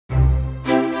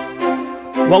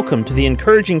Welcome to the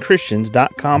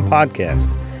EncouragingChristians.com podcast.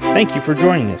 Thank you for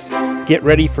joining us. Get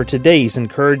ready for today's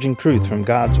encouraging truth from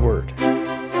God's Word.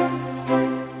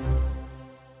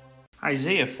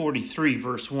 Isaiah 43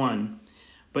 verse 1.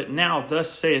 But now thus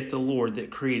saith the Lord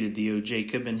that created thee, O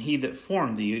Jacob, and he that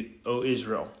formed thee, O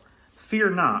Israel. Fear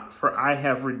not, for I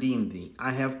have redeemed thee.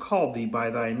 I have called thee by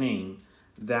thy name.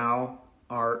 Thou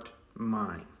art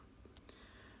mine.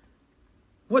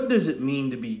 What does it mean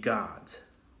to be God's?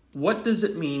 What does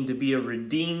it mean to be a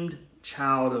redeemed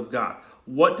child of God?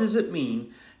 What does it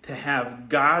mean to have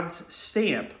God's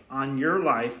stamp on your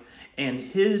life and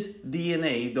His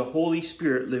DNA, the Holy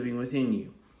Spirit, living within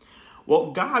you?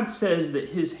 Well, God says that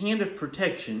His hand of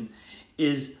protection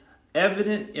is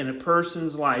evident in a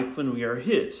person's life when we are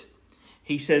His.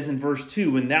 He says in verse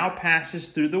 2, when thou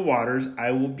passest through the waters,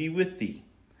 I will be with thee.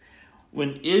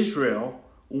 When Israel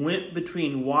went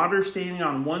between water standing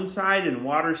on one side and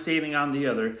water standing on the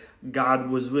other, God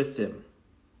was with them.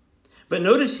 But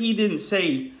notice He didn't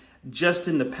say just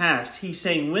in the past. He's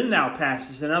saying when thou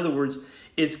passest. In other words,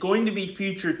 it's going to be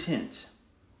future tense.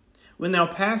 When thou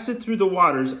passest through the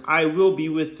waters, I will be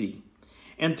with thee.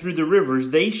 And through the rivers,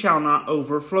 they shall not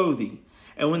overflow thee.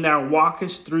 And when thou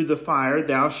walkest through the fire,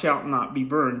 thou shalt not be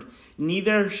burned.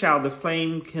 Neither shall the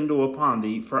flame kindle upon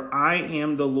thee. For I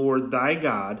am the Lord thy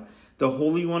God, the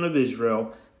Holy One of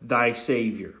Israel, thy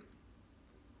Savior.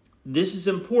 This is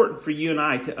important for you and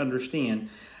I to understand.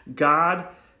 God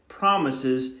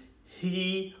promises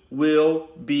He will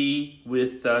be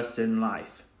with us in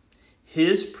life.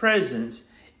 His presence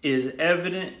is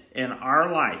evident in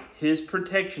our life. His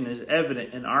protection is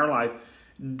evident in our life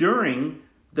during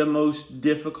the most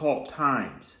difficult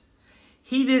times.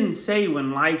 He didn't say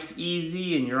when life's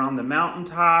easy and you're on the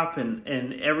mountaintop and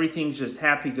everything's just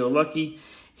happy-go-lucky.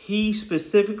 He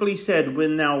specifically said,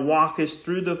 when thou walkest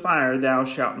through the fire, thou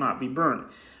shalt not be burned.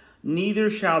 Neither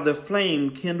shall the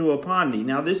flame kindle upon thee.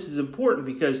 Now, this is important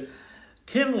because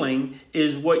kindling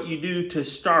is what you do to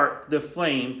start the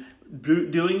flame,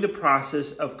 doing the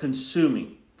process of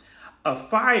consuming. A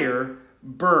fire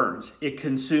burns. It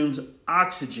consumes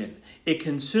oxygen. It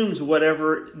consumes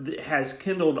whatever has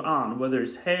kindled on, whether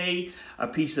it's hay, a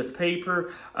piece of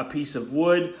paper, a piece of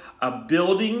wood, a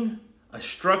building, a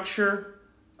structure,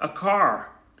 a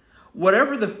car.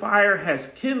 Whatever the fire has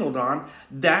kindled on,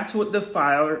 that's what the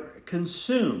fire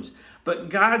consumes. But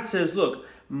God says, look,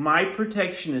 my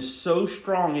protection is so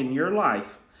strong in your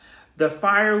life, the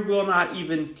fire will not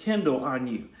even kindle on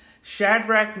you.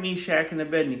 Shadrach, Meshach, and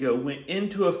Abednego went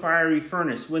into a fiery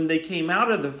furnace. When they came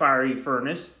out of the fiery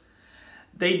furnace,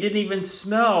 they didn't even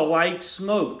smell like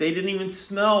smoke. They didn't even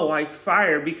smell like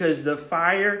fire because the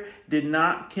fire did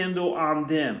not kindle on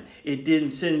them. It didn't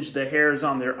singe the hairs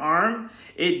on their arm.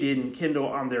 It didn't kindle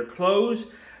on their clothes.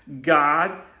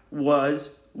 God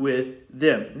was with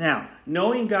them. Now,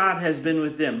 knowing God has been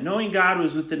with them, knowing God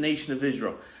was with the nation of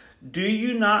Israel, do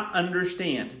you not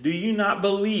understand? Do you not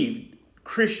believe,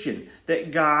 Christian,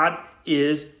 that God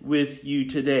is with you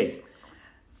today?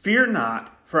 Fear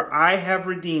not, for I have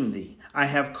redeemed thee. I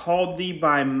have called thee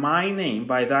by my name,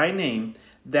 by thy name,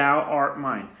 thou art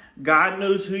mine. God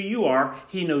knows who you are.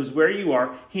 He knows where you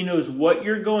are. He knows what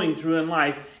you're going through in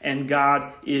life, and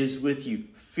God is with you.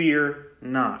 Fear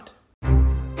not.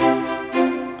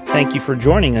 Thank you for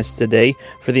joining us today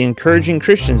for the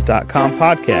EncouragingChristians.com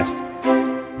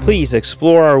podcast. Please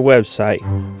explore our website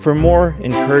for more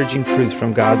encouraging truths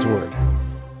from God's Word.